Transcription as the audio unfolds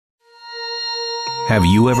Have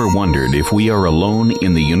you ever wondered if we are alone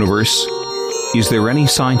in the universe? Is there any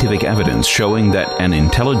scientific evidence showing that an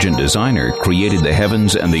intelligent designer created the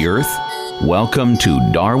heavens and the earth? Welcome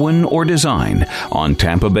to Darwin or Design on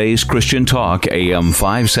Tampa Bay's Christian Talk, AM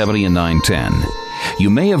 570 and 910.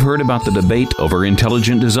 You may have heard about the debate over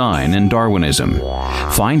intelligent design and Darwinism.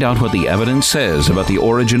 Find out what the evidence says about the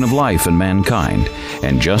origin of life and mankind,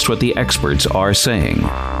 and just what the experts are saying.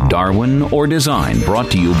 Darwin or Design,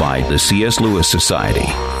 brought to you by the C.S. Lewis Society.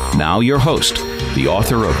 Now your host, the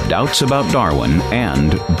author of Doubts About Darwin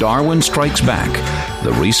and Darwin Strikes Back,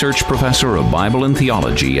 the research professor of Bible and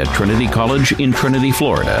theology at Trinity College in Trinity,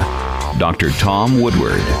 Florida, Dr. Tom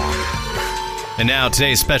Woodward. And now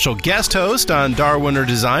today's special guest host on Darwin or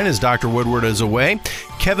Design, as Dr. Woodward is away,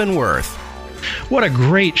 Kevin Wirth. What a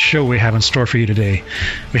great show we have in store for you today.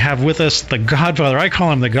 We have with us the godfather, I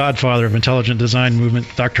call him the godfather of intelligent design movement,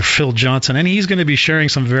 Dr. Phil Johnson, and he's going to be sharing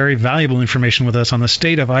some very valuable information with us on the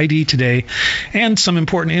state of ID today and some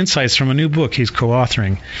important insights from a new book he's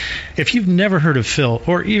co-authoring. If you've never heard of Phil,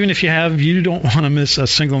 or even if you have, you don't want to miss a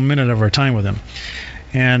single minute of our time with him.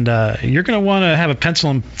 And you're going to want to have a pencil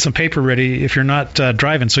and some paper ready if you're not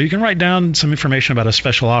driving, so you can write down some information about a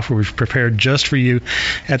special offer we've prepared just for you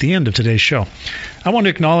at the end of today's show. I want to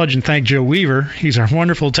acknowledge and thank Joe Weaver. He's our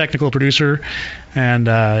wonderful technical producer,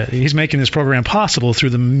 and he's making this program possible through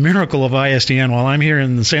the miracle of ISDN while I'm here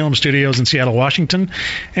in the Salem studios in Seattle, Washington,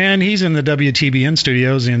 and he's in the WTBN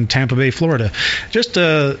studios in Tampa Bay, Florida. Just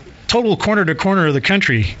a total corner to corner of the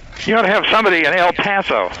country. You ought to have somebody in El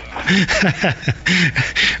Paso.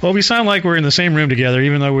 Well, we sound like we're in the same room together,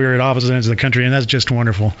 even though we're at opposite ends of the country, and that's just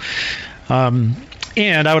wonderful. And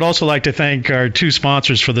I would also like to thank our two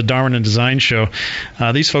sponsors for the Darwin and Design show.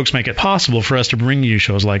 These folks make it possible for us to bring you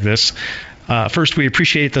shows like this. First, we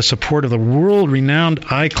appreciate the support of the world-renowned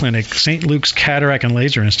eye clinic, St. Luke's Cataract and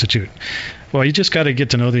Laser Institute. Well, you just got to get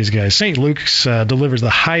to know these guys. St. Luke's delivers the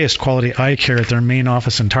highest quality eye care at their main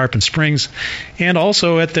office in Tarpon Springs, and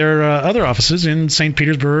also at their other offices in St.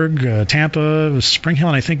 Petersburg, Tampa, Spring Hill,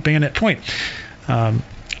 and I think Bayonet Point.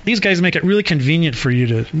 These guys make it really convenient for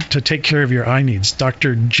you to take care of your eye needs.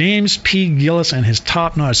 Dr. James P. Gillis and his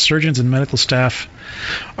top-notch surgeons and medical staff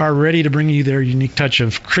are ready to bring you their unique touch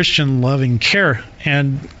of Christian-loving care.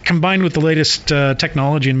 And combined with the latest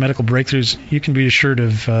technology and medical breakthroughs, you can be assured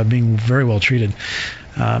of being very well treated.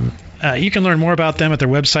 You can learn more about them at their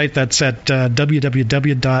website. That's at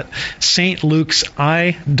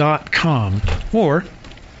www.stlukeseye.com. Or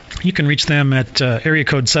you can reach them at area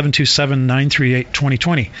code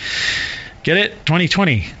 727-938-2020. Get it?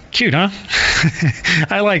 2020. Cute, huh?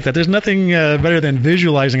 I like that. There's nothing better than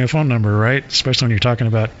visualizing a phone number, right? Especially when you're talking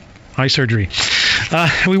about eye surgery.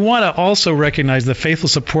 We want to also recognize the faithful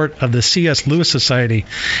support of the C.S. Lewis Society,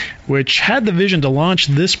 which had the vision to launch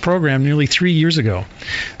this program nearly 3 years ago.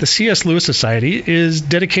 The C.S. Lewis Society is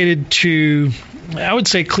dedicated to, I would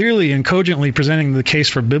say, clearly and cogently presenting the case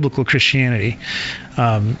for biblical Christianity.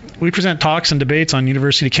 We present talks and debates on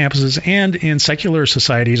university campuses and in secular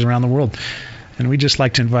societies around the world. And we'd just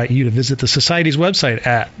like to invite you to visit the Society's website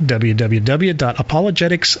at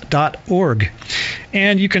www.apologetics.org.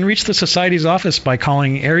 And you can reach the Society's office by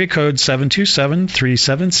calling area code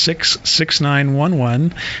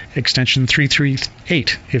 727-376-6911, extension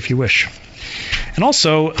 338, if you wish. And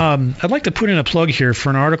also, I'd like to put in a plug here for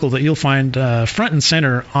an article that you'll find front and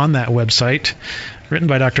center on that website, written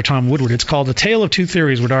by Dr. Tom Woodward. It's called A Tale of Two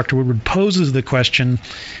Theories, where Dr. Woodward poses the question,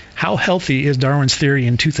 how healthy is Darwin's theory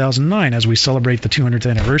in 2009 as we celebrate the 200th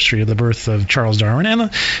anniversary of the birth of Charles Darwin?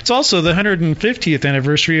 And it's also the 150th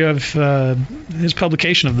anniversary of his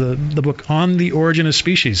publication of the book On the Origin of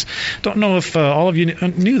Species. Don't know if all of you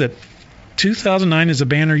knew that 2009 is a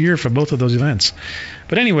banner year for both of those events.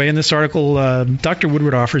 But anyway, in this article, Dr.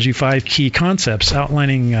 Woodward offers you 5 key concepts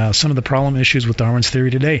outlining some of the problem issues with Darwin's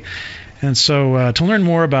theory today. And so to learn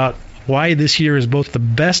more about why this year is both the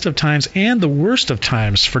best of times and the worst of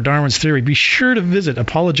times for Darwin's theory, be sure to visit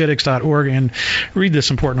apologetics.org and read this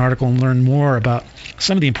important article and learn more about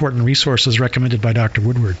some of the important resources recommended by Dr.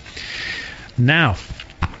 Woodward. Now,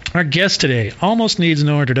 our guest today almost needs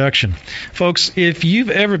no introduction. Folks, if you've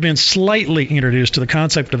ever been slightly introduced to the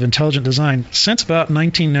concept of intelligent design since about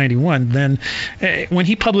 1991, then when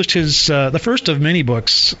he published his the first of many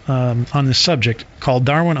books on this subject called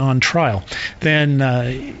Darwin on Trial,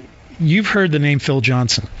 then you've heard the name Phil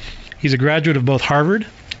Johnson. He's a graduate of both Harvard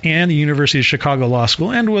and the University of Chicago Law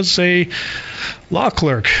School and was a law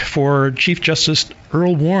clerk for Chief Justice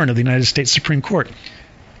Earl Warren of the United States Supreme Court.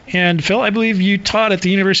 And Phil, I believe you taught at the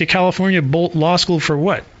University of California Bolt Law School for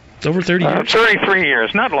what? Over 30 years? 33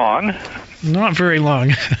 years, not long. not very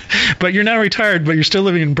long. But you're now retired, but you're still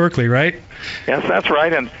living in Berkeley, right? Yes, that's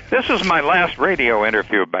right. And this is my last radio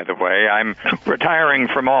interview, by the way. I'm retiring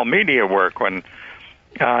from all media work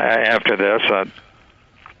after this.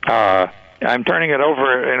 I'm turning it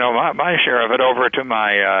over, my share of it over to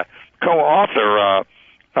my co-author,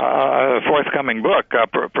 forthcoming book,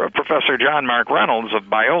 Professor John Mark Reynolds of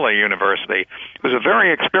Biola University, who's a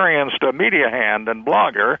very experienced media hand and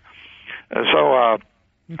blogger. So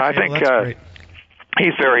I think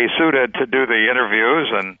he's very suited to do the interviews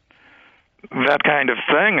and that kind of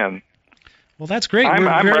thing. And well, that's great.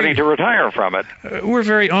 I'm ready to retire from it. We're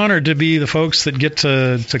very honored to be the folks that get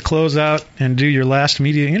to close out and do your last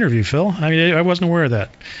media interview, Phil. I mean, I wasn't aware of that.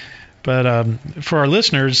 But for our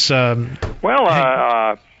listeners...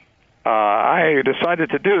 I decided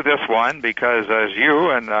to do this one because, as you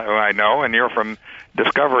and I know, and you're from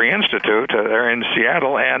Discovery Institute, they're in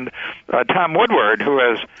Seattle, and Tom Woodward, who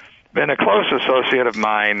has been a close associate of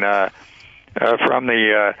mine from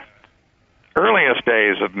the earliest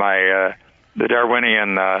days of my the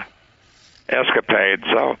Darwinian escapade.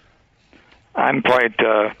 So I'm quite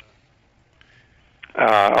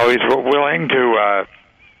always willing to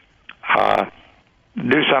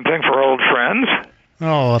do something for old friends.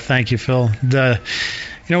 Oh, thank you, Phil.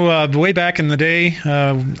 Way back in the day,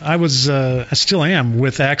 I still am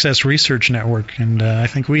with Access Research Network, and I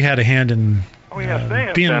think we had a hand in they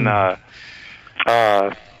have been a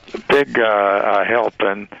big help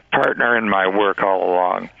and partner in my work all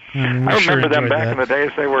along. I remember them back in the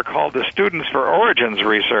days. They were called the Students for Origins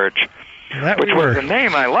Research, which was a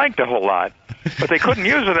name I liked a whole lot. But they couldn't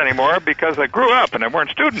use it anymore because they grew up and they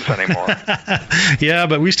weren't students anymore. Yeah,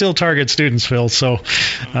 but we still target students, Phil, so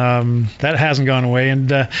that hasn't gone away.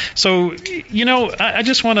 And I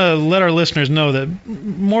just want to let our listeners know that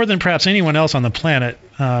more than perhaps anyone else on the planet,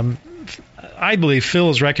 I believe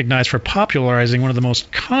Phil is recognized for popularizing one of the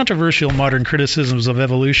most controversial modern criticisms of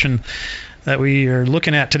evolution that we are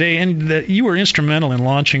looking at today, and that you were instrumental in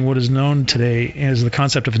launching what is known today as the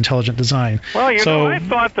concept of intelligent design. Well, I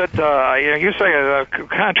thought that, you say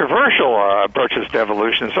controversial approaches to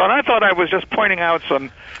evolution, and I thought I was just pointing out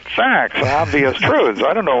some facts, obvious truths.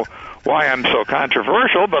 I don't know why I'm so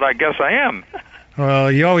controversial, but I guess I am.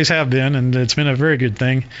 Well, you always have been, and it's been a very good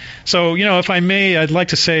thing. So, if I may, I'd like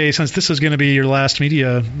to say, since this is going to be your last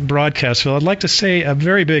media broadcast, Phil, I'd like to say a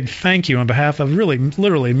very big thank you on behalf of really,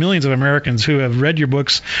 literally millions of Americans who have read your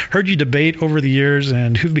books, heard you debate over the years,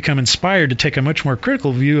 and who've become inspired to take a much more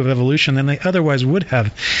critical view of evolution than they otherwise would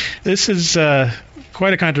have. This is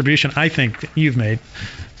quite a contribution, I think, that you've made.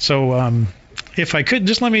 So, if I could,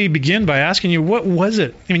 just let me begin by asking you, what was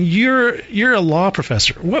it? I mean, you're a law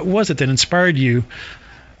professor. What was it that inspired you,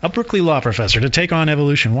 a Berkeley law professor, to take on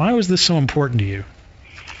evolution? Why was this so important to you?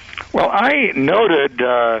 Well, I noted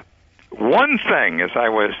one thing as I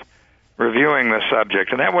was reviewing the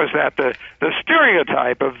subject, and that was that the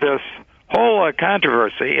stereotype of this whole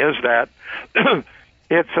controversy is that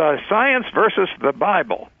it's science versus the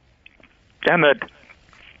Bible, and that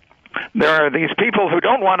there are these people who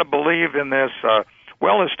don't want to believe in this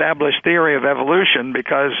well-established theory of evolution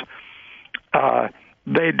because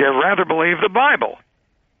they'd rather believe the Bible.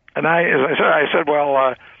 And I said,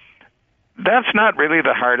 well, that's not really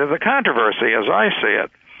the heart of the controversy as I see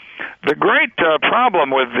it. The great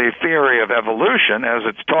problem with the theory of evolution, as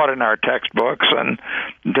it's taught in our textbooks and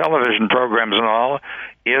television programs and all,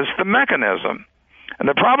 is the mechanism. And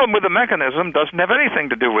the problem with the mechanism doesn't have anything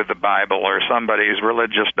to do with the Bible or somebody's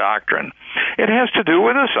religious doctrine. It has to do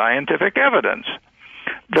with the scientific evidence.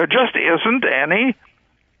 There just isn't any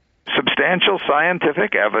substantial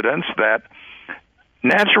scientific evidence that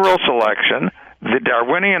natural selection, the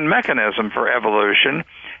Darwinian mechanism for evolution,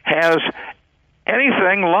 has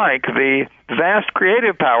anything like the vast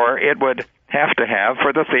creative power it would have to have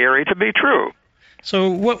for the theory to be true.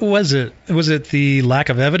 So what was it? Was it the lack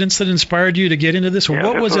of evidence that inspired you to get into this? Or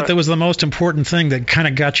what was it that was the most important thing that kind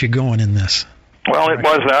of got you going in this? Well, it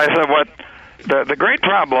was, I said, the great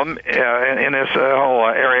problem in this whole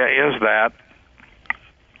area is that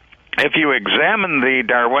if you examine the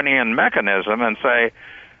Darwinian mechanism and say,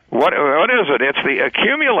 what is it? It's the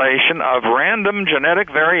accumulation of random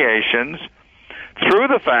genetic variations through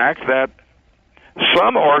the fact that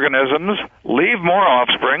some organisms leave more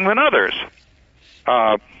offspring than others.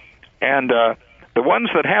 The ones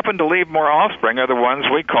that happen to leave more offspring are the ones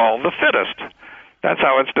we call the fittest. That's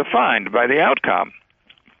how it's defined by the outcome.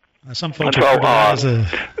 Some folks refer to that as a...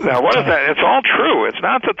 Now, what is that? It's all true. It's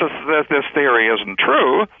not that this theory isn't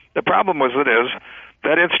true. The problem with it is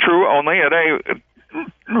that it's true only at a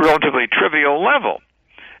relatively trivial level.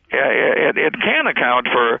 It can account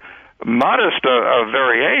for modest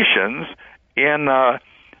variations in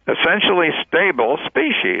essentially stable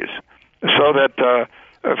species. So that,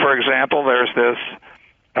 for example, there's this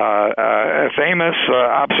famous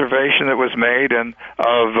observation that was made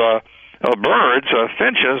of birds,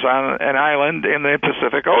 finches, on an island in the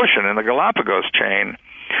Pacific Ocean in the Galapagos chain.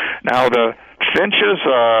 Now, the finches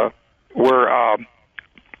were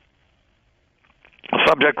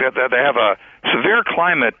subject that they have a severe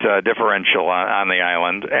climate differential on the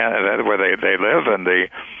island where they live, and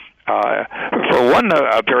for one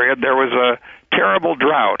period there was a terrible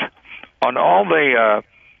drought on all the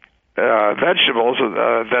vegetables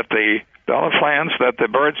all the plants that the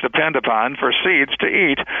birds depend upon for seeds to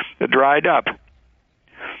eat that dried up.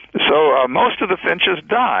 So most of the finches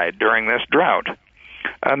died during this drought,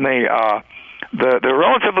 and the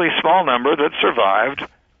relatively small number that survived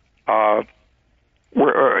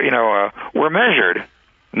were measured.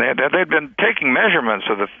 They'd been taking measurements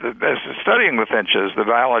of studying the finches, the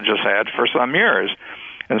biologists had, for some years,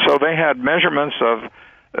 and so they had measurements of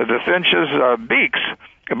the finches' beaks,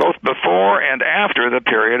 both before and after the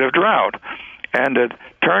period of drought. And it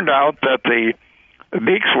turned out that the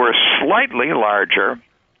beaks were slightly larger,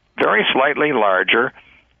 very slightly larger,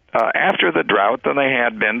 after the drought than they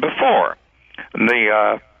had been before.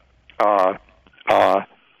 The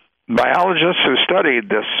biologists who studied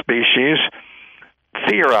this species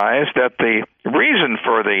theorized that the reason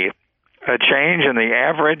for the change in the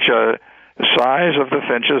average size of the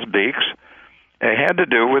finches' beaks had to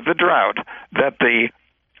do with the drought, that the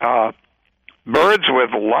birds with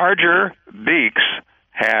larger beaks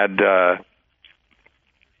had an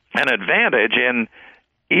advantage in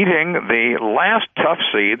eating the last tough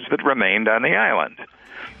seeds that remained on the island.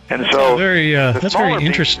 And so that's very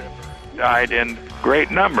interesting. Died in great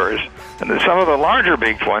numbers, and some of the larger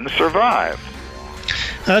beaked ones survived.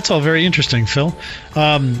 That's all very interesting, Phil.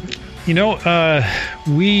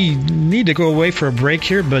 We need to go away for a break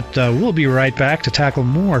here, but we'll be right back to tackle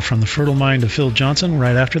more from the fertile mind of Phil Johnson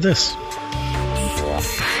right after this.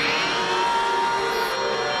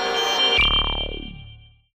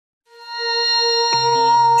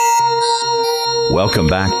 Welcome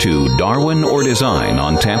back to Darwin or Design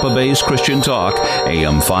on Tampa Bay's Christian Talk,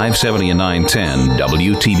 AM 570 and 910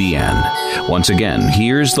 WTBN. Once again,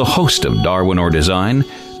 here's the host of Darwin or Design,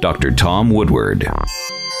 Dr. Tom Woodward.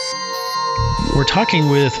 We're talking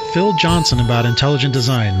with Phil Johnson about intelligent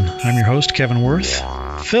design. I'm your host, Kevin Worth.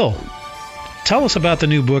 Phil, tell us about the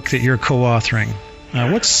new book that you're co-authoring.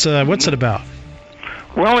 What's it about?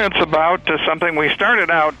 Well, it's about something we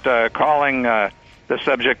started out calling the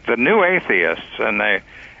subject the New Atheists, and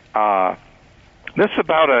this is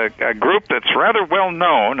about a group that's rather well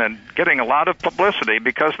known and getting a lot of publicity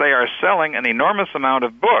because they are selling an enormous amount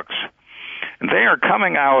of books. And they are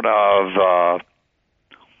coming out of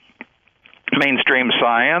mainstream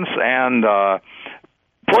science and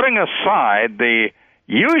putting aside the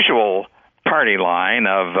usual party line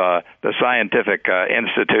of the scientific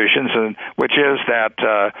institutions, and which is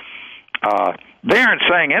that they aren't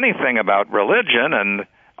saying anything about religion, and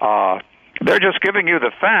they're just giving you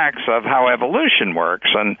the facts of how evolution works,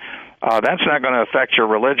 and that's not going to affect your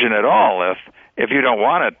religion at all if you don't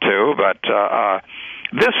want it to. But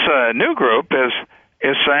this new group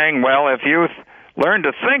is saying, well, if you learn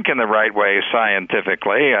to think in the right way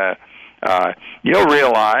scientifically, you'll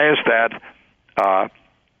realize that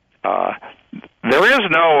there is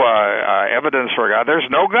no evidence for God. There's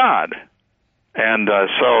no God, and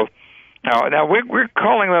so. Now we're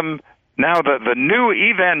calling them now the new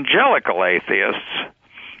evangelical atheists,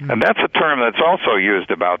 and that's a term that's also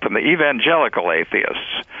used about them, the evangelical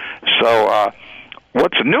atheists. So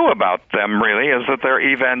what's new about them really is that they're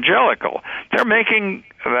evangelical. They're making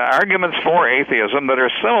the arguments for atheism that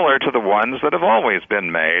are similar to the ones that have always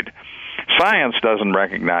been made. Science doesn't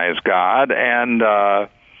recognize God, and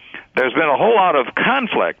there's been a whole lot of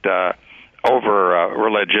conflict over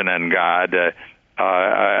religion and God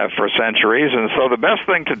for centuries, and so the best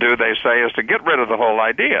thing to do, they say, is to get rid of the whole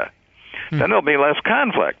idea. Then there'll be less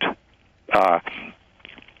conflict.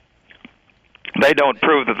 They don't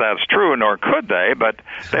prove that that's true, nor could they, but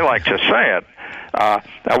they like to say it.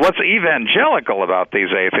 Now, what's evangelical about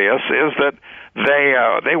these atheists is that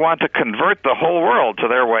they want to convert the whole world to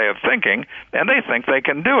their way of thinking, and they think they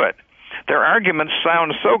can do it. Their arguments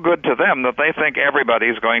sound so good to them that they think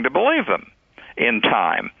everybody's going to believe them in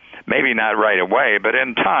time. Maybe not right away, but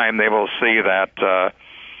in time they will see that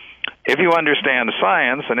if you understand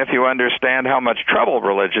science and if you understand how much trouble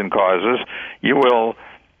religion causes, you will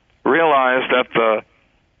realize that the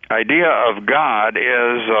idea of God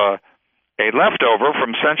is a leftover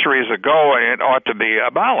from centuries ago and it ought to be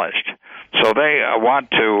abolished. So they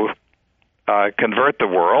want to convert the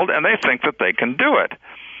world, and they think that they can do it.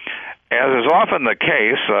 As is often the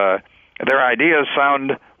case, their ideas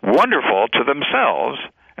sound wonderful to themselves,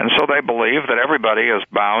 and so they believe that everybody is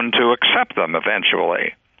bound to accept them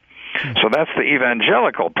eventually. So that's the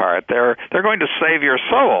evangelical part. They're going to save your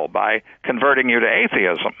soul by converting you to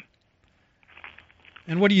atheism.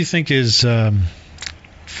 And what do you think is,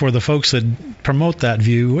 for the folks that promote that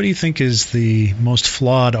view, what do you think is the most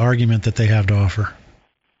flawed argument that they have to offer?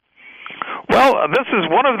 Well, this is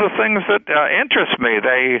one of the things that interests me.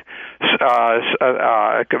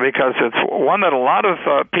 Because it's one that a lot of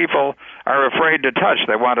people are afraid to touch.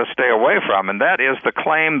 They want to stay away from, and that is the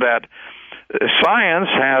claim that science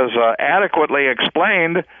has adequately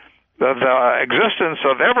explained the existence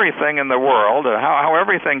of everything in the world, how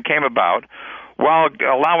everything came about, while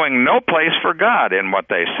allowing no place for God in what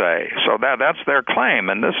they say. So that's their claim,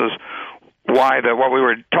 and this is why what we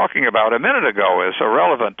were talking about a minute ago is so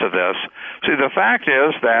relevant to this. See, the fact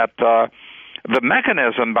is that the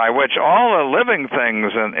mechanism by which all the living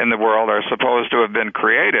things in the world are supposed to have been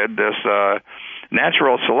created, this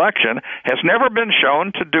natural selection, has never been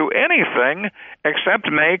shown to do anything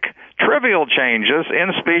except make trivial changes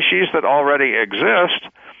in species that already exist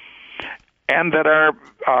and that are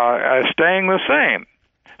staying the same.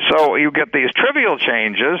 So you get these trivial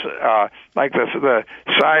changes, like the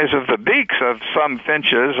size of the beaks of some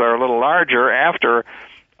finches are a little larger after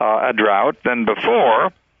a drought than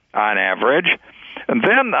before, on average. And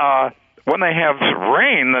then when they have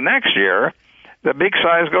rain the next year, the beak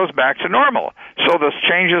size goes back to normal. So the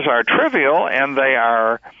changes are trivial and they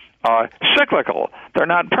are cyclical. They're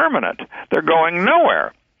not permanent. They're going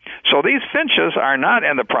nowhere. So these finches are not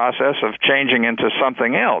in the process of changing into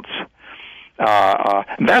something else.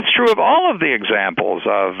 That's true of all of the examples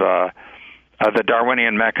of the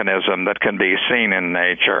Darwinian mechanism that can be seen in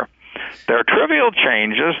nature. There are trivial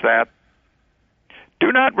changes that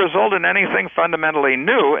do not result in anything fundamentally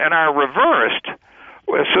new and are reversed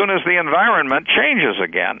as soon as the environment changes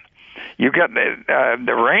again. You get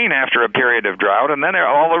the rain after a period of drought, and then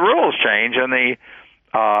all the rules change, and the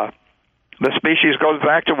species goes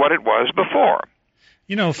back to what it was before.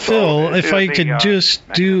 You know, Phil, if I could just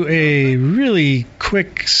do a really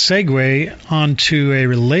quick segue onto a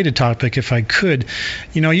related topic, if I could.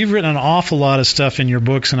 You know, you've written an awful lot of stuff in your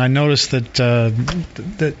books, and I noticed that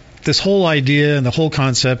that this whole idea and the whole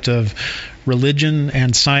concept of religion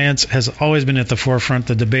and science has always been at the forefront.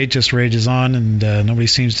 The debate just rages on, and nobody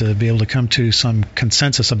seems to be able to come to some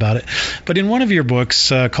consensus about it. But in one of your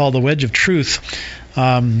books called The Wedge of Truth,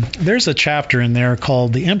 there's a chapter in there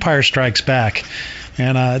called The Empire Strikes Back.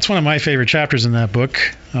 And it's one of my favorite chapters in that book.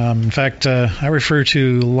 In fact, I refer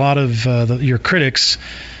to a lot of your critics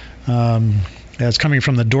as coming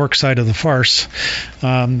from the dork side of the farce.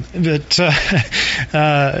 But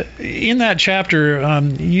in that chapter,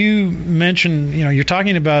 you mention, you're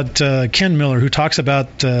talking about Ken Miller, who talks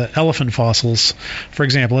about elephant fossils, for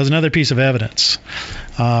example, as another piece of evidence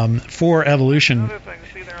for evolution.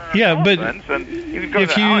 Yeah, but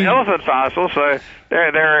if you elephant fossils,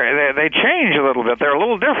 they change a little bit. They're a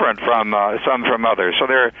little different from some from others. So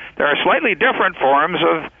there are slightly different forms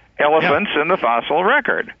of elephants in the fossil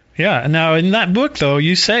record. Yeah. Now, in that book, though,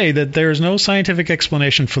 you say that there's no scientific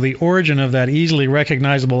explanation for the origin of that easily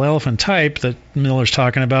recognizable elephant type that Miller's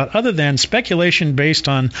talking about, other than speculation based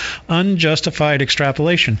on unjustified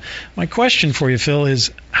extrapolation. My question for you, Phil,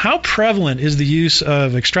 is how prevalent is the use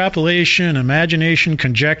of extrapolation, imagination,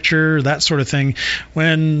 conjecture, that sort of thing,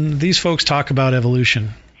 when these folks talk about evolution?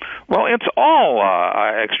 Well, it's all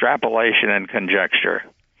extrapolation and conjecture.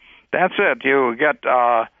 That's it. You get...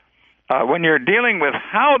 when you're dealing with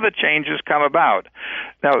how the changes come about.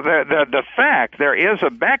 Now, the fact, there is a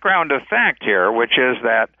background of fact here, which is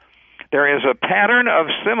that there is a pattern of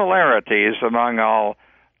similarities among all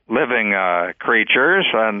living creatures,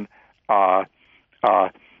 and so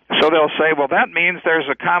they'll say, well, that means there's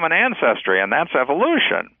a common ancestry, and that's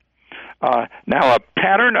evolution. Now, a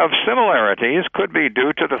pattern of similarities could be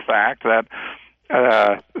due to the fact that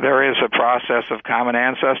there is a process of common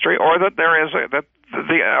ancestry, or that there is that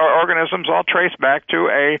the organisms all trace back to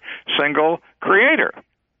a single creator.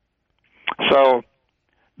 So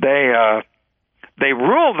they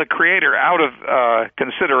rule the creator out of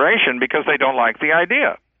consideration because they don't like the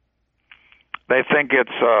idea. They think it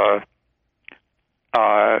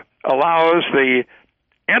allows the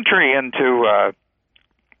entry into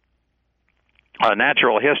a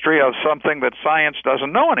natural history of something that science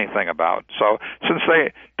doesn't know anything about. So since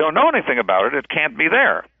they don't know anything about it, it can't be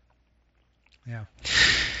there. Yeah.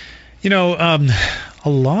 A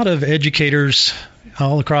lot of educators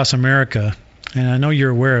all across America, and I know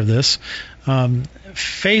you're aware of this,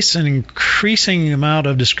 face an increasing amount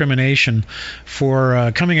of discrimination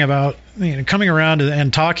for coming around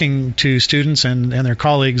and talking to students and their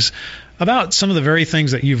colleagues about some of the very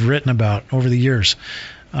things that you've written about over the years.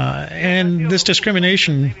 And this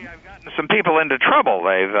discrimination... Some people into trouble.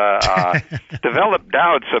 They've developed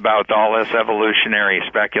doubts about all this evolutionary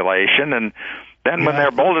speculation, and then when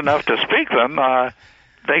they're bold enough to speak them,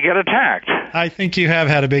 they get attacked. I think you have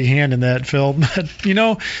had a big hand in that, Phil. But,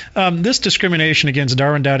 this discrimination against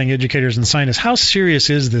Darwin-doubting educators and scientists, how serious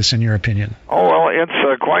is this in your opinion? Oh, well,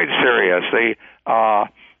 it's quite serious. The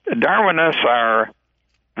Darwinists are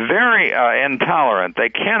very intolerant. They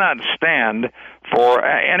cannot stand for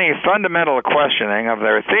any fundamental questioning of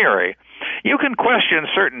their theory. You can question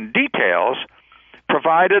certain details,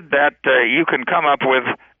 provided that you can come up with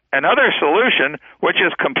another solution which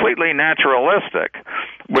is completely naturalistic,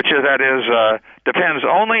 depends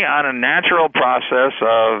only on a natural process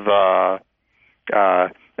of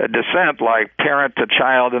descent, like parent to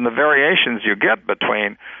child, and the variations you get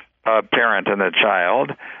between a parent and a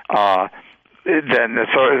child. So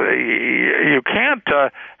you can't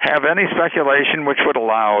have any speculation which would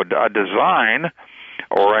allow a design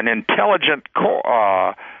or an intelligent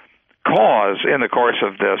cause in the course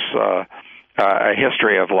of this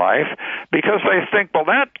history of life, because they think, well,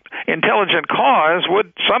 that intelligent cause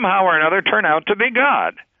would somehow or another turn out to be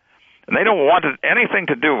God. And they don't want anything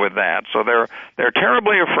to do with that. So they're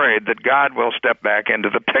terribly afraid that God will step back into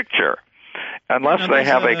the picture unless they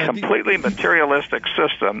have a completely materialistic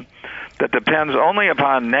system that depends only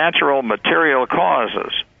upon natural material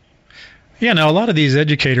causes. Yeah, now a lot of these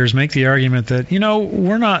educators make the argument that,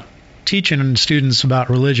 we're not teaching students about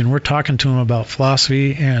religion. We're talking to them about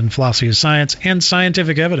philosophy and philosophy of science and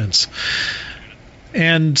scientific evidence.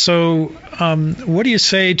 And so what do you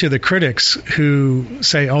say to the critics who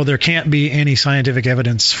say, there can't be any scientific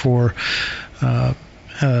evidence for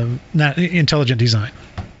not intelligent design?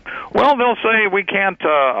 Well, they'll say we can't.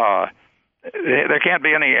 There can't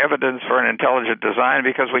be any evidence for an intelligent design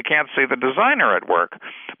because we can't see the designer at work.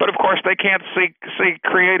 But of course, they can't see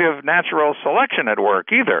creative natural selection at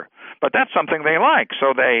work either. But that's something they like,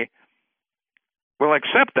 so they will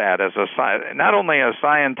accept that as not only a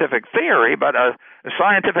scientific theory, but a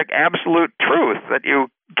scientific absolute truth that you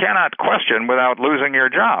cannot question without losing your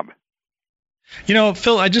job.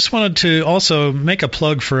 Phil, I just wanted to also make a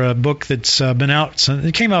plug for a book that's been out.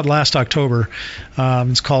 It came out last October.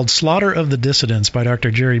 It's called Slaughter of the Dissidents by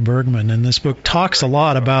Dr. Jerry Bergman. And this book talks a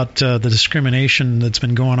lot about the discrimination that's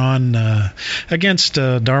been going on against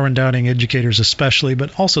Darwin-doubting educators especially,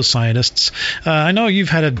 but also scientists. I know you've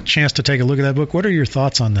had a chance to take a look at that book. What are your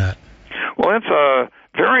thoughts on that? Well, it's a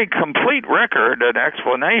very complete record, an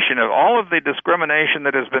explanation of all of the discrimination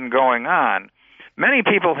that has been going on. Many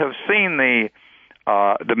people have seen the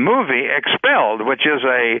movie Expelled, which is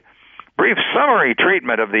a brief summary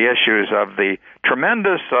treatment of the issues of the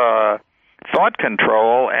tremendous thought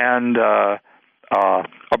control and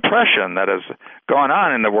oppression that has gone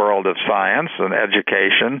on in the world of science and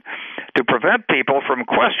education to prevent people from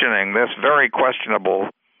questioning this very questionable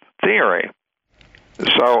theory.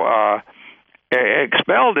 So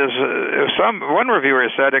Expelled is, one reviewer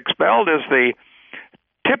said, Expelled is the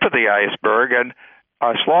tip of the iceberg, and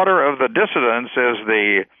Slaughter of the Dissidents is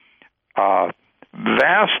the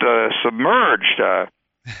vast submerged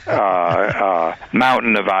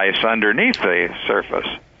mountain of ice underneath the surface.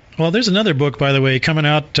 Well, there's another book, by the way, coming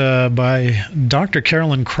out by Dr.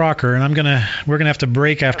 Carolyn Crocker, and we're gonna have to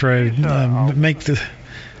break after I make the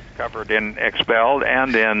covered in Expelled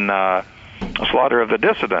and in Slaughter of the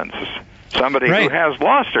Dissidents. Somebody who has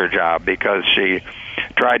lost her job because she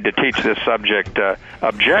tried to teach this subject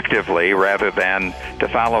objectively rather than to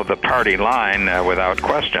follow the party line without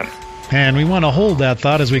question. And we want to hold that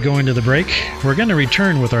thought as we go into the break. We're going to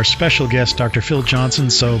return with our special guest, Dr. Phil Johnson,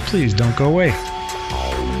 so please don't go away.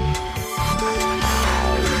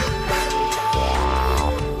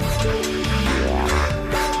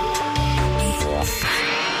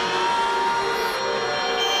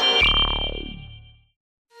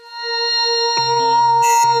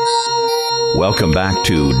 Welcome back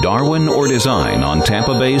to Darwin or Design on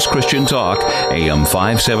Tampa Bay's Christian Talk, AM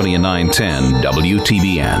 570 and 910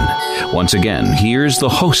 WTBN. Once again, here's the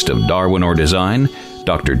host of Darwin or Design,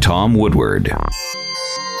 Dr. Tom Woodward.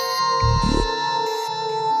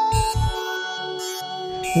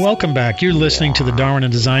 Welcome back. You're listening to the Darwin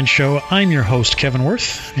and Design Show. I'm your host, Kevin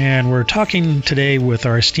Worth, and we're talking today with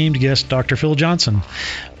our esteemed guest, Dr. Phil Johnson.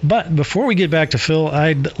 But before we get back to Phil,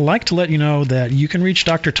 I'd like to let you know that you can reach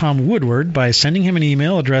Dr. Tom Woodward by sending him an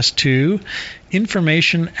email address to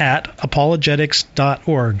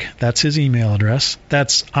information@apologetics.org. That's his email address.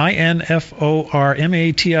 That's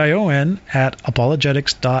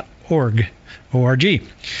information@apologetics.org. O-R-G.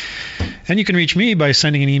 And you can reach me by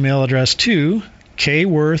sending an email address to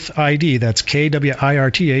kwirthid, that's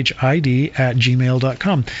kwirthid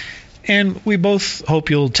 @gmail.com. And we both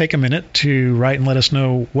hope you'll take a minute to write and let us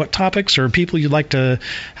know what topics or people you'd like to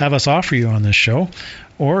have us offer you on this show.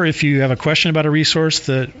 Or if you have a question about a resource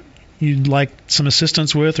that you'd like some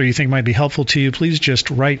assistance with or you think might be helpful to you, please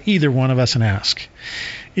just write either one of us and ask.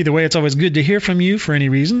 Either way, it's always good to hear from you for any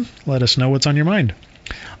reason. Let us know what's on your mind.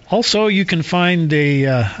 Also, you can find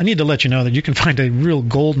I need to let you know that you can find a real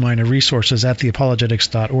goldmine of resources at the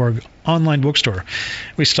apologetics.org online bookstore.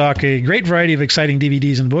 We stock a great variety of exciting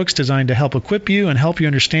DVDs and books designed to help equip you and help you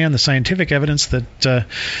understand the scientific evidence that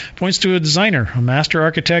points to a designer, a master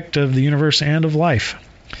architect of the universe and of life.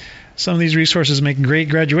 Some of these resources make great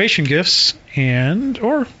graduation gifts,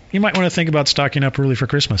 or you might want to think about stocking up early for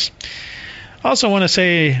Christmas. I also want to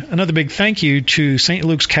say another big thank you to St.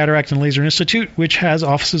 Luke's Cataract and Laser Institute, which has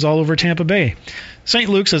offices all over Tampa Bay. St.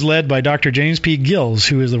 Luke's is led by Dr. James P. Gills,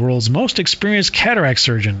 who is the world's most experienced cataract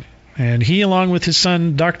surgeon. And he, along with his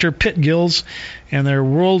son, Dr. Pitt Gills, and their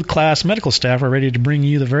world-class medical staff are ready to bring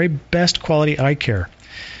you the very best quality eye care.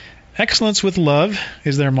 Excellence with love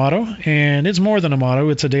is their motto, and it's more than a motto,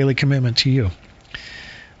 it's a daily commitment to you.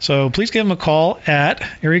 So please give them a call at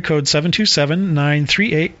area code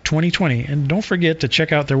 727-938-2020. And don't forget to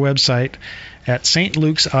check out their website at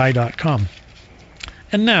stlukeseye.com.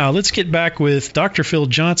 And now let's get back with Dr. Phil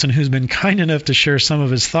Johnson, who's been kind enough to share some of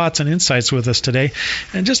his thoughts and insights with us today.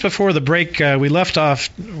 And just before the break, we left off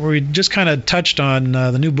where we just kind of touched on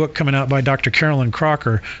the new book coming out by Dr. Carolyn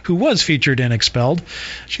Crocker, who was featured in Expelled.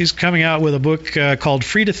 She's coming out with a book called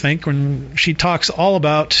Free to Think, when she talks all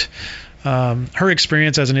about her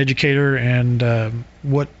experience as an educator and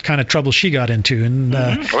what kind of trouble she got into. And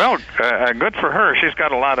good for her. She's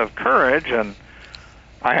got a lot of courage, and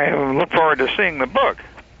I look forward to seeing the book.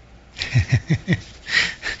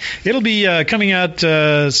 It'll be coming out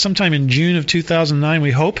sometime in June of 2009,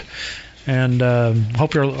 we hope. And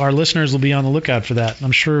hope our listeners will be on the lookout for that.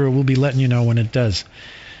 I'm sure we'll be letting you know when it does.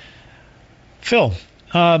 Phil,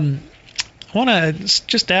 I want to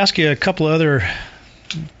just ask you a couple of other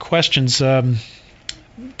questions. Do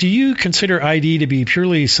you consider ID to be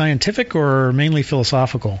purely scientific or mainly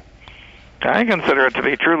philosophical? I consider it to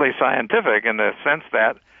be truly scientific in the sense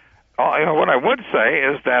that what I would say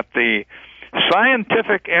is that the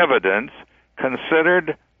scientific evidence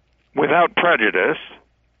considered without prejudice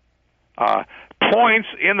points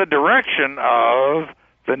in the direction of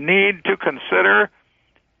the need to consider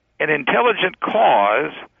an intelligent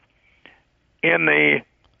cause in the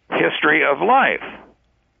history of life.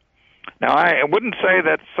 Now, I wouldn't say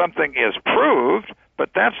that something is proved,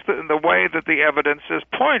 but that's the way that the evidence is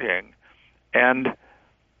pointing. And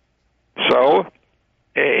so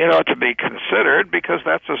it ought to be considered because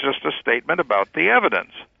that's just a statement about the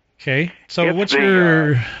evidence. Okay. So what's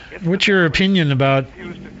your opinion about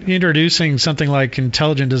introducing something like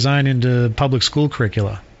intelligent design into public school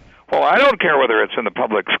curricula? Well, I don't care whether it's in the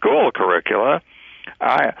public school curricula.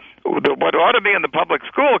 What ought to be in the public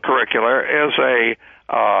school curricula is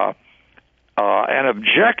an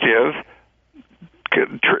objective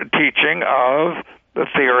teaching of the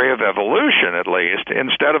theory of evolution, at least,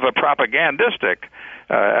 instead of a propagandistic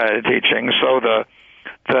teaching. So the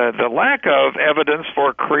lack of evidence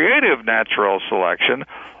for creative natural selection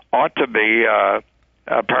ought to be a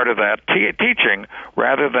part of that teaching,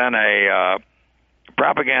 rather than a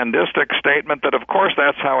propagandistic statement that, of course,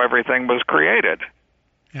 that's how everything was created.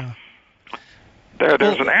 Yeah.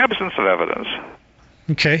 There's an absence of evidence.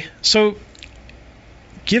 Okay. So,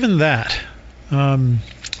 given that,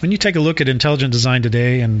 when you take a look at intelligent design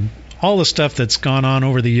today and all the stuff that's gone on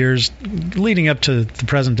over the years leading up to the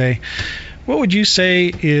present day, what would you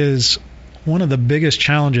say is one of the biggest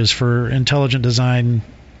challenges for intelligent design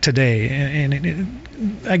today? And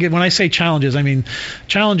when I say challenges, I mean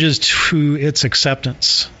challenges to its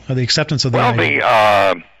acceptance, or the acceptance of the idea.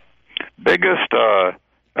 Well, the biggest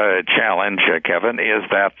challenge, Kevin, is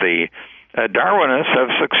that the Darwinists have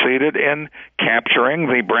succeeded in capturing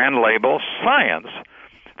the brand label science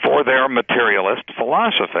for their materialist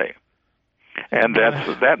philosophy. And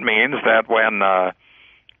that means that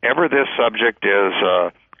whenever this subject is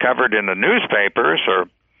covered in the newspapers or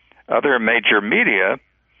other major media,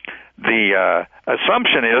 the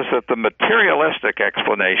assumption is that the materialistic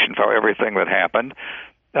explanation for everything that happened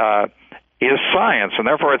is science, and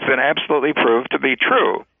therefore it's been absolutely proved to be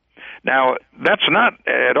true. Now, that's not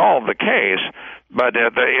at all the case, but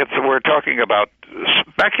we're talking about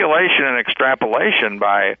speculation and extrapolation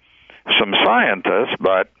by some scientists,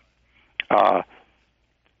 but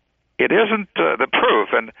it isn't the proof.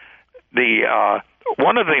 And the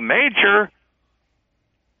one of the major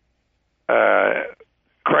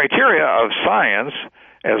criteria of science,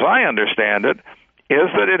 as I understand it, is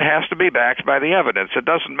that it has to be backed by the evidence. It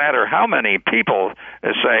doesn't matter how many people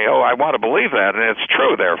say, oh, I want to believe that, and it's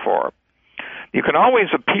true, therefore. You can always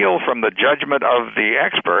appeal from the judgment of the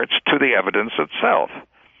experts to the evidence itself.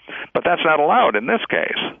 But that's not allowed in this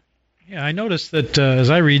case. Yeah, I noticed that as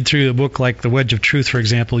I read through a book like The Wedge of Truth, for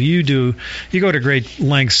example, you go to great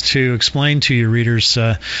lengths to explain to your readers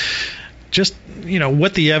just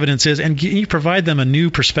what the evidence is, and you provide them a new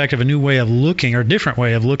perspective, a new way of looking, or a different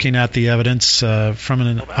way of looking at the evidence from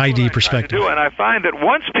an ID perspective. And I find that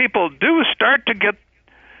once people do start to get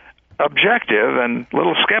objective and a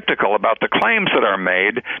little skeptical about the claims that are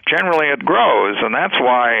made, generally it grows, and that's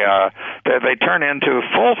why they turn into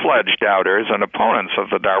full-fledged doubters and opponents of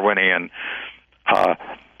the Darwinian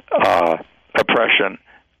oppression.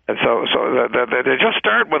 And so they just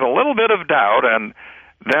start with a little bit of doubt, and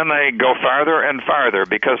then they go farther and farther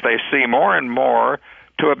because they see more and more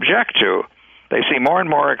to object to. They see more and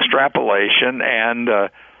more extrapolation and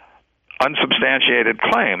unsubstantiated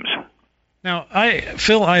claims. Now,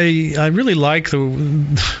 Phil, I really like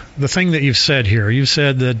the thing that you've said here. You've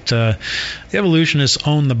said that evolutionists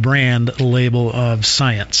own the brand label of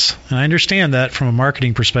science. And I understand that from a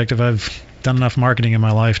marketing perspective. I've done enough marketing in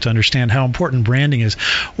my life to understand how important branding is.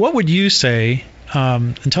 What would you say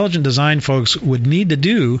intelligent design folks would need to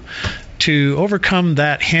do to overcome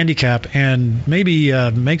that handicap and maybe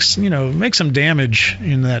make some damage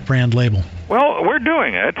in that brand label? Well, we're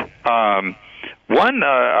doing it. One,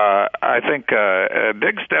 I think a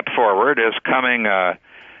big step forward is coming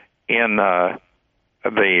in the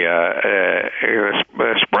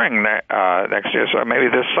spring next year, so maybe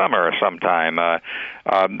this summer sometime.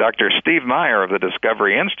 Dr. Steve Meyer of the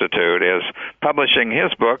Discovery Institute is publishing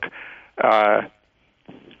his book, The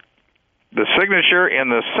Signature in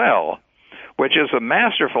the Cell, which is a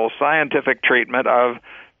masterful scientific treatment of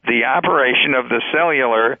the operation of the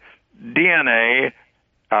cellular DNA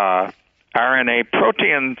RNA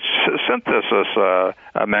protein synthesis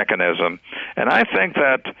mechanism. And I think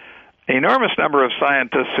that an enormous number of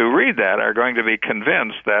scientists who read that are going to be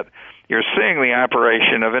convinced that you're seeing the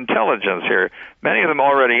operation of intelligence here. Many of them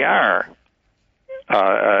already are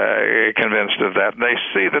convinced of that. They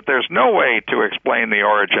see that there's no way to explain the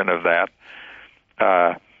origin of that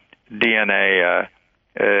DNA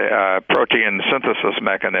protein synthesis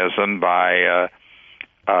mechanism by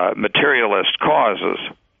materialist causes.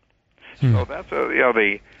 So that's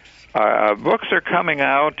the books are coming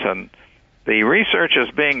out, and the research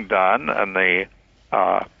is being done, and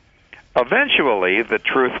eventually the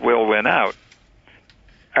truth will win out.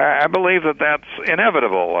 I believe that that's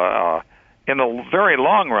inevitable in the very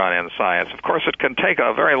long run in science. Of course, it can take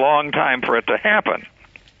a very long time for it to happen,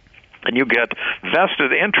 and you get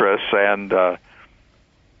vested interests and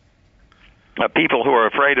people who are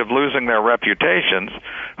afraid of losing their reputations,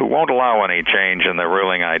 who won't allow any change in their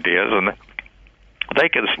ruling ideas, and they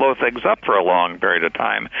can slow things up for a long period of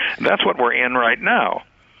time. And that's what we're in right now.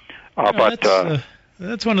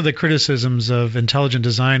 That's one of the criticisms of intelligent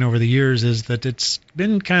design over the years, is that it's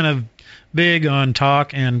been kind of big on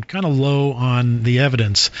talk and kind of low on the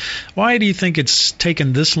evidence. Why do you think it's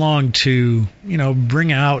taken this long to,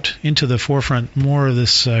 bring out into the forefront more of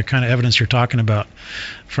this kind of evidence you're talking about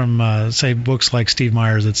from, say, books like Steve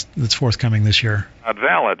Meyer's that's forthcoming this year? Not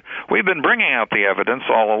valid. We've been bringing out the evidence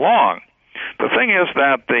all along. The thing is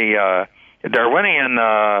that the Darwinian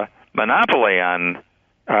monopoly on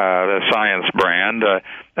the science brand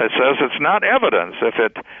says it's not evidence if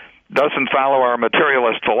it doesn't follow our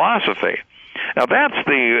materialist philosophy. Now that's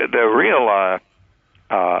the real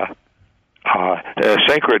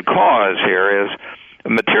sacred cause here, is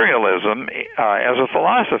materialism as a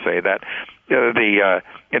philosophy. That the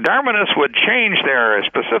Darwinists would change their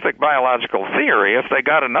specific biological theory if they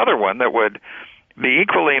got another one that would be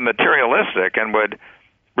equally materialistic and would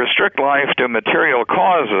restrict life to material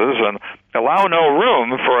causes and allow no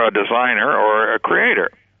room for a designer or a creator.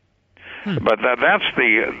 But that's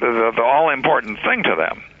the all-important thing to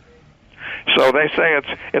them. So they say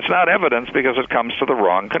it's not evidence because it comes to the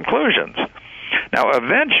wrong conclusions. Now,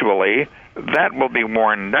 eventually, that will be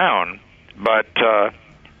worn down, but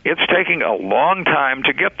it's taking a long time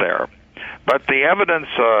to get there. But the evidence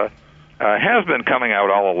has been coming out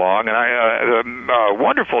all along, and a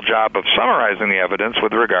wonderful job of summarizing the evidence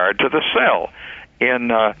with regard to the cell in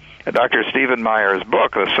Dr. Stephen Meyer's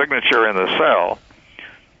book, The Signature in the Cell,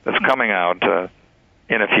 that's coming out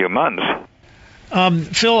in a few months.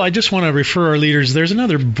 Phil, I just want to refer our leaders. There's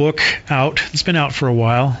another book out. It's been out for a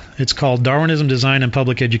while. It's called Darwinism, Design, and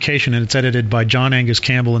Public Education, and it's edited by John Angus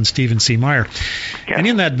Campbell and Stephen C. Meyer. Yeah. And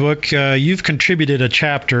in that book, you've contributed a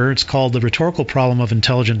chapter. It's called The Rhetorical Problem of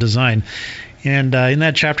Intelligent Design. And in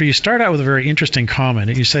that chapter, you start out with a very interesting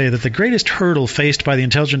comment. You say that the greatest hurdle faced by the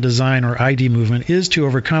intelligent design or ID movement is to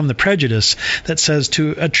overcome the prejudice that says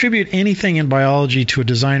to attribute anything in biology to a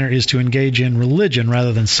designer is to engage in religion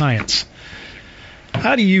rather than science.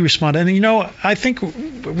 How do you respond? And, I think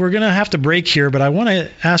we're going to have to break here, but I want to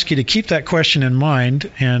ask you to keep that question in mind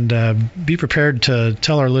and be prepared to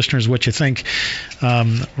tell our listeners what you think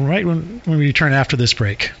right when we return after this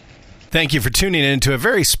break. Thank you for tuning in to a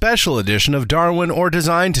very special edition of Darwin or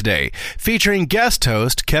Design today, featuring guest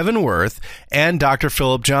host Kevin Worth and Dr.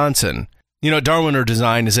 Philip Johnson. Darwin or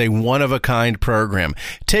Design is a one-of-a-kind program,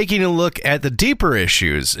 taking a look at the deeper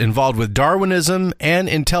issues involved with Darwinism and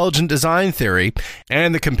intelligent design theory,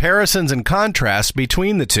 and the comparisons and contrasts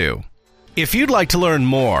between the two. If you'd like to learn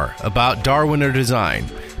more about Darwin or Design,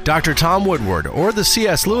 Dr. Tom Woodward, or the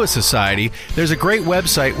C.S. Lewis Society, there's a great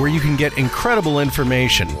website where you can get incredible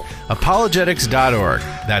information. Apologetics.org.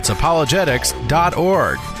 That's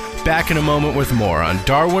apologetics.org. Back in a moment with more on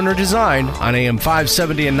Darwin or Design on AM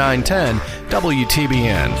 570 and 910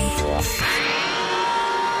 WTBN.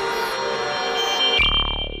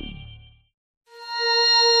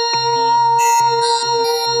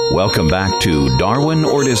 Welcome back to Darwin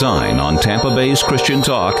or Design on Tampa Bay's Christian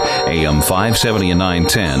Talk, AM 570 and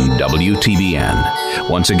 910 WTBN.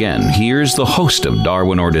 Once again, here's the host of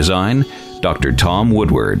Darwin or Design, Dr. Tom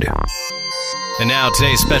Woodward. And now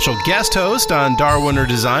today's special guest host on Darwin or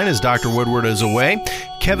Design, as Dr. Woodward is away,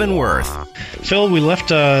 Kevin Worth. Phil, we left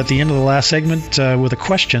at the end of the last segment with a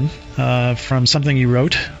question from something you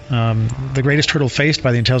wrote. The greatest hurdle faced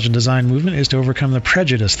by the intelligent design movement is to overcome the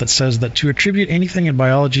prejudice that says that to attribute anything in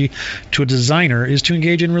biology to a designer is to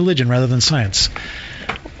engage in religion rather than science.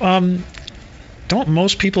 Don't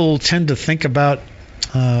most people tend to think about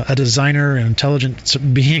a designer, an intelligent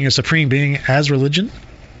being, a supreme being, as religion?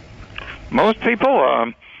 Most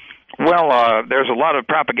people, there's a lot of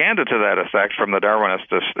propaganda to that effect from the Darwinist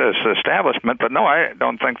establishment, but no, I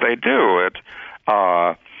don't think they do.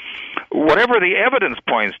 Whatever the evidence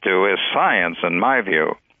points to is science, in my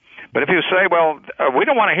view. But if you say, we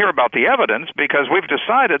don't want to hear about the evidence because we've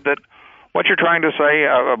decided that what you're trying to say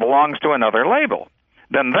belongs to another label,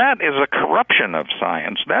 then that is a corruption of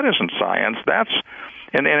science. That isn't science.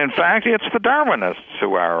 And in fact, it's the Darwinists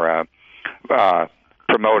who are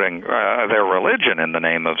promoting their religion in the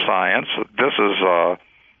name of science. This is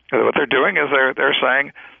what they're doing is they're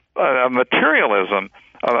saying materialism.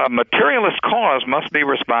 A materialist cause must be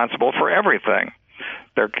responsible for everything.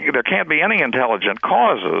 There can't be any intelligent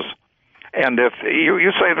causes. And if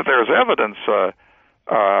you say that there's evidence for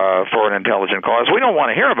an intelligent cause, we don't want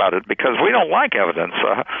to hear about it because we don't like evidence.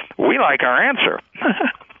 We like our answer.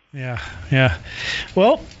 Yeah.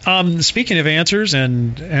 Well, speaking of answers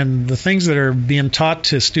and the things that are being taught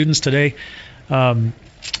to students today,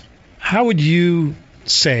 what would you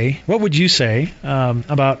say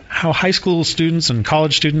about how high school students and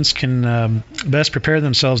college students can best prepare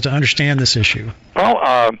themselves to understand this issue? Well,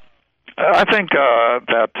 I think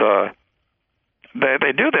that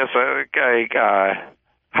they do this.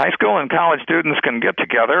 High school and college students can get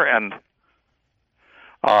together and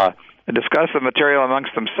discuss the material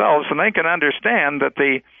amongst themselves, and they can understand that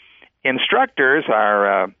the instructors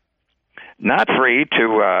are not free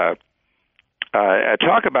to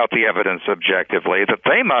talk about the evidence objectively, that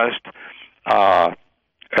they must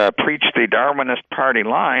preach the Darwinist party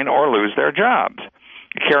line or lose their jobs.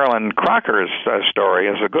 Carolyn Crocker's story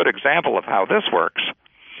is a good example of how this works.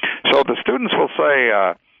 So the students will say,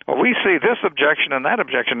 we see this objection and that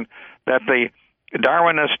objection, that the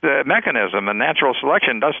Darwinist mechanism and natural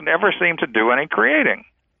selection doesn't ever seem to do any creating.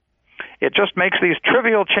 It just makes these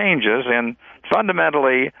trivial changes in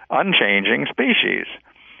fundamentally unchanging species.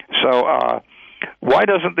 So why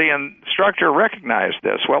doesn't the instructor recognize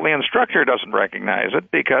this? Well, the instructor doesn't recognize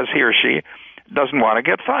it because he or she doesn't want to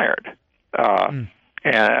get fired.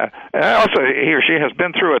 And also, he or she has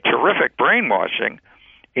been through a terrific brainwashing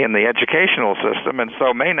in the educational system, and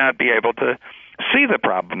so may not be able to see the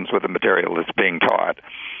problems with the material that's being taught.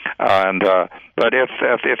 But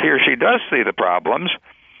if he or she does see the problems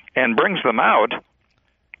and brings them out,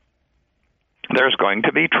 there's going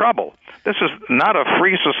to be trouble. This is not a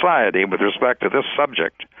free society with respect to this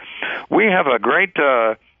subject. We have a great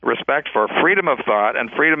respect for freedom of thought and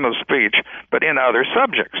freedom of speech, but in other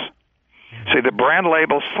subjects. See, the brand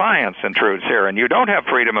label science intrudes here, and you don't have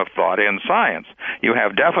freedom of thought in science. You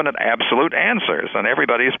have definite, absolute answers, and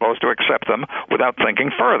everybody's supposed to accept them without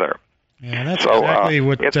thinking further. Yeah, that's exactly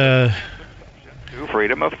what...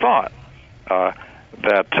 freedom of thought that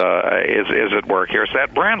is at work here. It's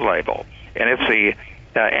that brand label, and it's the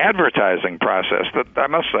advertising process that I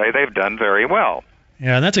must say they've done very well.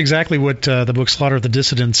 Yeah, and that's exactly what the book Slaughter of the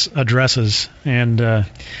Dissidents addresses. And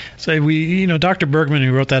Dr. Bergman,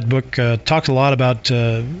 who wrote that book, talks a lot about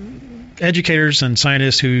educators and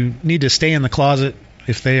scientists who need to stay in the closet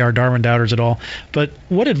if they are Darwin doubters at all. But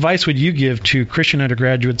what advice would you give to Christian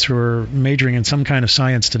undergraduates who are majoring in some kind of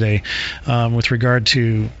science today with regard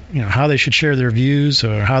to how they should share their views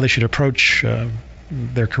or how they should approach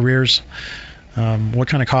their careers? What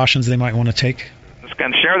kind of cautions they might want to take?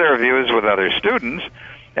 Can share their views with other students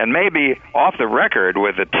and maybe off the record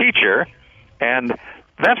with the teacher, and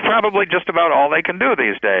that's probably just about all they can do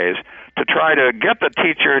these days, to try to get the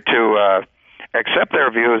teacher to accept their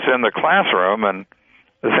views in the classroom, and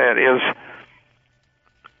that is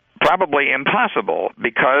probably impossible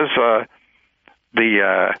because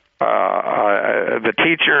the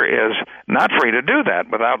teacher is not free to do that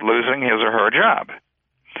without losing his or her job.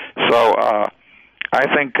 So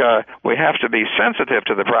I think we have to be sensitive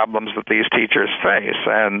to the problems that these teachers face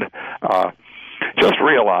and just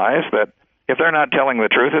realize that if they're not telling the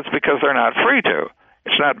truth, it's because they're not free to.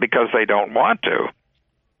 It's not because they don't want to.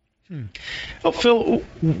 Well, Phil,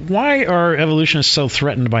 why are evolutionists so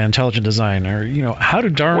threatened by intelligent design? Or, how do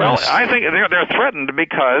Darwinists... Well, I think they're threatened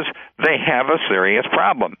because they have a serious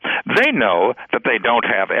problem. They know that they don't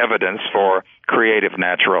have evidence for creative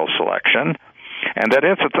natural selection, and that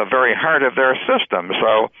it's at the very heart of their system.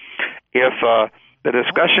 So if the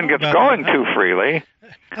discussion gets going too freely...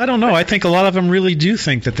 I don't know. I think a lot of them really do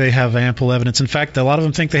think that they have ample evidence. In fact, a lot of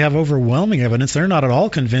them think they have overwhelming evidence. They're not at all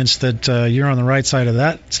convinced that you're on the right side of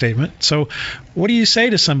that statement. So what do you say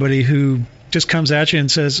to somebody who just comes at you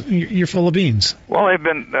and says, you're full of beans? Well, they've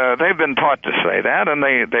been taught to say that, and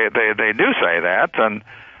they do say that, and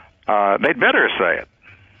they'd better say it.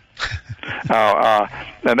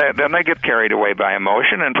 Then they get carried away by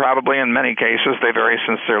emotion, and probably in many cases they very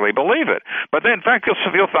sincerely believe it. But then, in fact,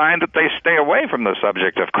 you'll find that they stay away from the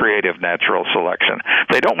subject of creative natural selection.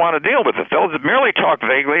 They don't want to deal with it. They'll merely talk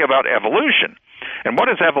vaguely about evolution. And what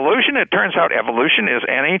is evolution? It turns out evolution is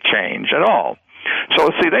any change at all.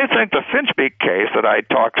 So, see, they think the Finchbeek case that I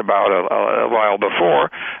talked about a while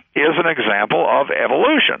before is an example of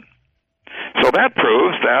evolution. So that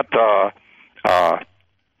proves that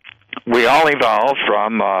we all evolved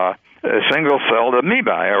from a single-celled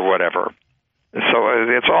amoeba or whatever. So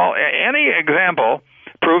it's all, any example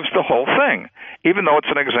proves the whole thing, even though it's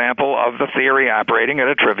an example of the theory operating at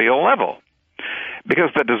a trivial level.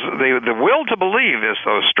 Because the will to believe is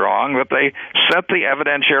so strong that they set the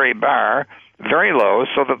evidentiary bar very low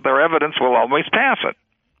so that their evidence will always pass it.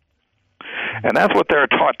 And that's what they're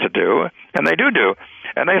taught to do, and they do.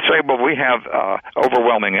 And they say, well, we have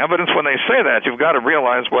overwhelming evidence. When they say that, you've got to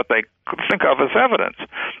realize what they think of as evidence.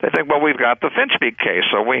 They think, well, we've got the Finchbeek case,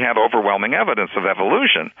 so we have overwhelming evidence of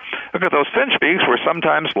evolution. Look at those Finchbeeks were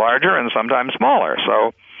sometimes larger and sometimes smaller.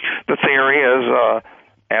 So the theory is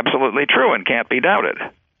absolutely true and can't be doubted.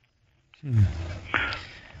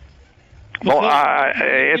 Well,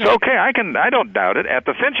 it's okay. I don't doubt it. At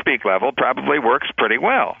the Finchbeek level, probably works pretty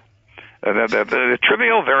well. The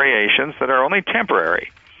trivial variations that are only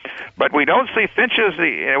temporary, but we don't see finches.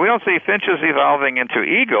 We don't see finches evolving into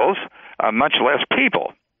eagles, much less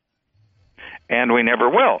people, and we never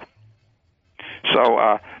will.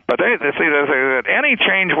 So, but they see that any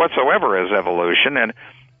change whatsoever is evolution, and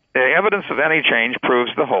the evidence of any change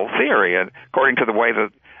proves the whole theory, according to the way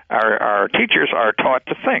that our teachers are taught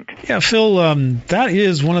to think. Yeah, Phil, that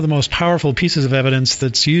is one of the most powerful pieces of evidence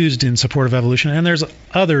that's used in support of evolution, and there's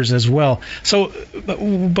others as well. So,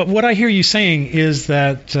 but what I hear you saying is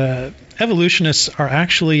that evolutionists are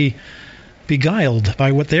actually beguiled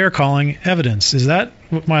by what they are calling evidence. Is that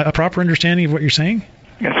a proper understanding of what you're saying?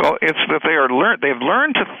 Yes, well, it's that they've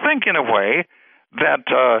learned to think in a way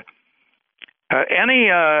that any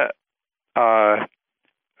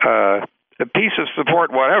the piece of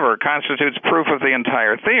support, whatever, constitutes proof of the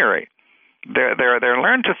entire theory. They're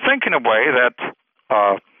learned to think in a way that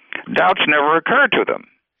doubts never occur to them.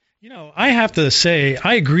 You know, I have to say,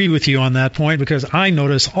 I agree with you on that point because I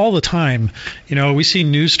notice all the time, you know, we see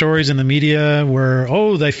news stories in the media where,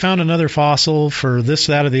 oh, they found another fossil for this,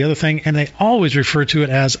 that, or the other thing, and they always refer to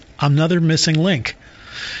it as another missing link.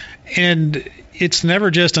 And it's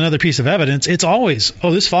never just another piece of evidence. It's always,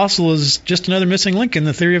 oh, this fossil is just another missing link in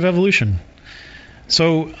the theory of evolution.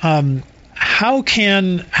 So how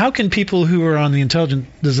can people who are on the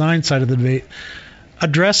intelligent design side of the debate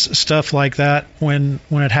address stuff like that when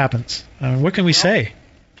it happens? What can we say?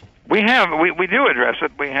 We do address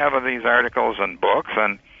it. We have these articles and books,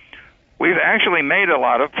 and we've actually made a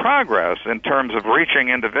lot of progress in terms of reaching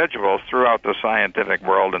individuals throughout the scientific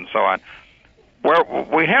world and so on. Where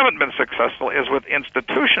we haven't been successful is with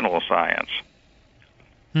institutional science.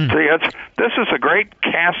 See, this is a great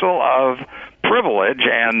castle of privilege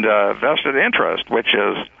and vested interest, which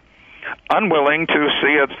is unwilling to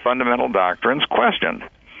see its fundamental doctrines questioned.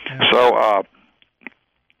 So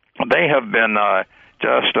they have been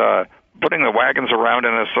just putting the wagons around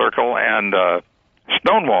in a circle and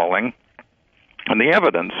stonewalling the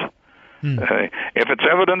evidence. If it's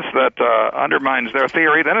evidence that undermines their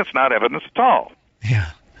theory, then it's not evidence at all. Yeah.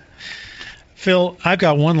 Phil, I've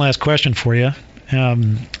got one last question for you.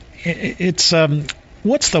 It's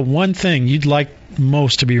what's the one thing you'd like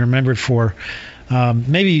most to be remembered for?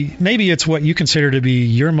 Maybe it's what you consider to be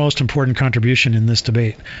your most important contribution in this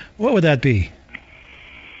debate. What would that be?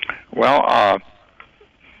 Well,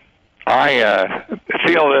 I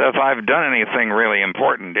feel that if I've done anything really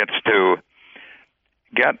important, it's to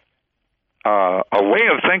get a way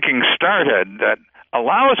of thinking started that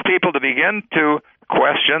allows people to begin to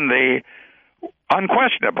question the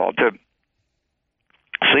unquestionable, to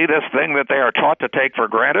see this thing that they are taught to take for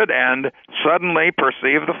granted and suddenly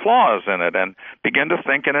perceive the flaws in it and begin to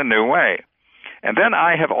think in a new way. And then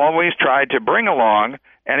I have always tried to bring along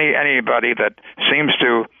anybody that seems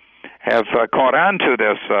to have caught on to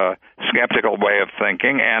this skeptical way of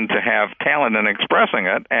thinking and to have talent in expressing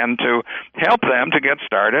it and to help them to get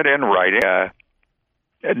started in writing a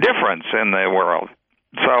difference in the world.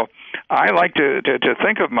 So I like to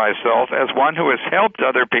think of myself as one who has helped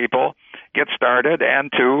other people get started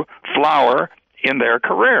and to flower in their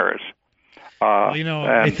careers. Well, you know,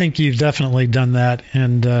 I think you've definitely done that,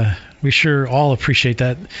 and we sure all appreciate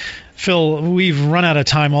that. Phil, we've run out of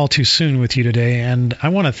time all too soon with you today, and I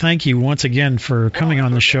want to thank you once again for coming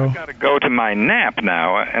on the show. I've got to go to my nap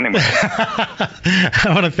now. Anyway. I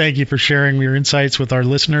want to thank you for sharing your insights with our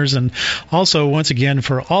listeners, and also, once again,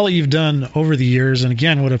 for all that you've done over the years. And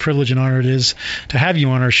again, what a privilege and honor it is to have you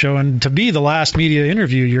on our show, and to be the last media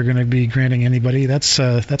interview you're going to be granting anybody. That's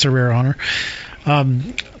a rare honor.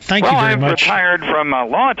 Thank you very much. Well, I've retired from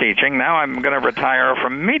law teaching. Now I'm going to retire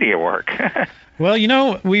from media work. Well, you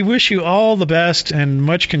know, we wish you all the best and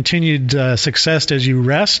much continued success as you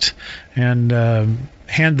rest and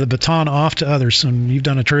hand the baton off to others. And you've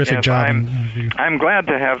done a terrific job. I'm glad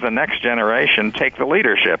to have the next generation take the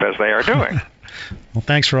leadership as they are doing. Well,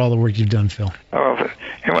 thanks for all the work you've done, Phil.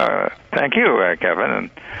 Well, thank you, Kevin, and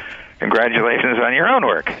congratulations on your own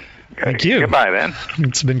work. Thank you. Goodbye, then.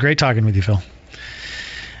 It's been great talking with you, Phil.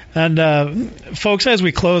 And folks, as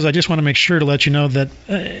we close, I just want to make sure to let you know that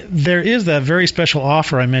there is that very special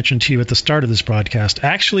offer I mentioned to you at the start of this broadcast.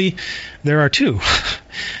 Actually, there are two.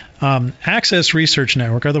 Access Research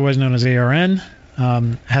Network, otherwise known as ARN,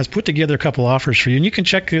 has put together a couple offers for you, and you can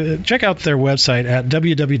check out their website at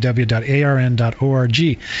www.arn.org.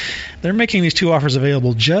 They're making these two offers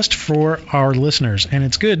available just for our listeners, and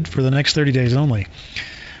it's good for the next 30 days only.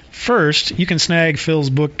 First, you can snag Phil's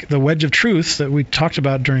book, The Wedge of Truth, that we talked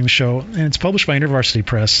about during the show, and it's published by InterVarsity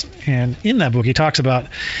Press. And in that book, he talks about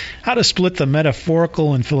how to split the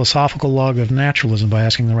metaphorical and philosophical log of naturalism by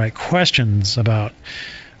asking the right questions about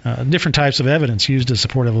different types of evidence used to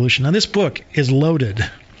support evolution. Now, this book is loaded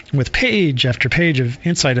with page after page of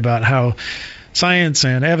insight about how science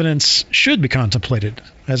and evidence should be contemplated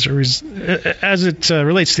as it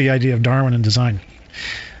relates to the idea of Darwin and design.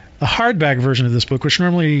 The hardback version of this book, which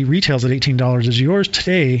normally retails at $18, is yours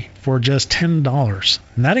today for just $10,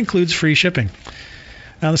 and that includes free shipping.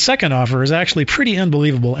 Now, the second offer is actually pretty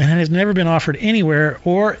unbelievable, and it has never been offered anywhere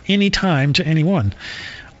or any time to anyone.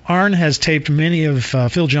 ARN has taped many of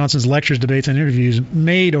Phil Johnson's lectures, debates, and interviews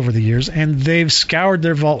made over the years, and they've scoured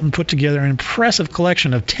their vault and put together an impressive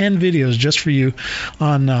collection of 10 videos just for you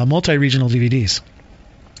on multi-regional DVDs.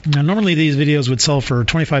 Now, normally these videos would sell for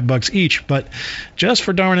 $25 each, but just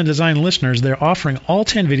for Darwin and Design listeners, they're offering all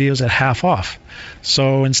 10 videos at half off.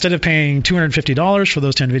 So instead of paying $250 for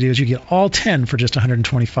those 10 videos, you get all 10 for just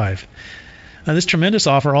 $125. This tremendous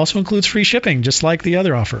offer also includes free shipping, just like the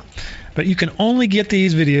other offer. But you can only get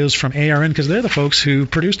these videos from ARN because they're the folks who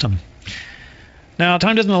produced them. Now,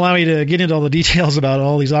 time doesn't allow me to get into all the details about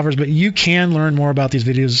all these offers, but you can learn more about these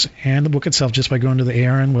videos and the book itself just by going to the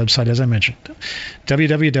ARN website, as I mentioned,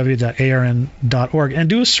 www.arn.org, and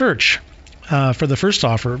do a search for the first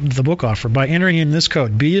offer, the book offer, by entering in this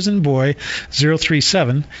code, B as in boy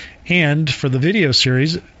 037, and for the video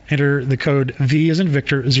series, enter the code V as in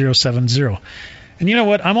Victor 070. And you know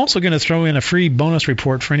what? I'm also going to throw in a free bonus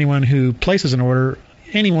report for anyone who places an order,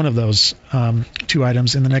 any one of those 2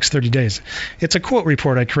 items, in the next 30 days. It's a quote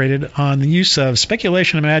report I created on the use of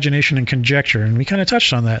speculation, imagination, and conjecture, and we kind of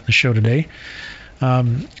touched on that in the show today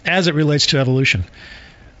as it relates to evolution.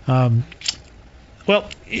 Well,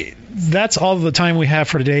 that's all the time we have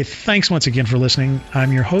for today. Thanks once again for listening.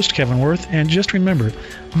 I'm your host, Kevin Worth, and just remember,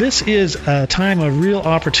 this is a time of real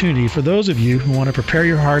opportunity for those of you who want to prepare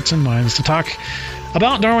your hearts and minds to talk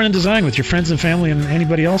about Darwin and design with your friends and family and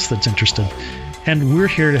anybody else that's interested. And we're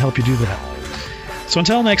here to help you do that. So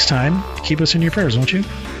until next time, keep us in your prayers, won't you?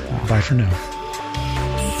 Bye for now.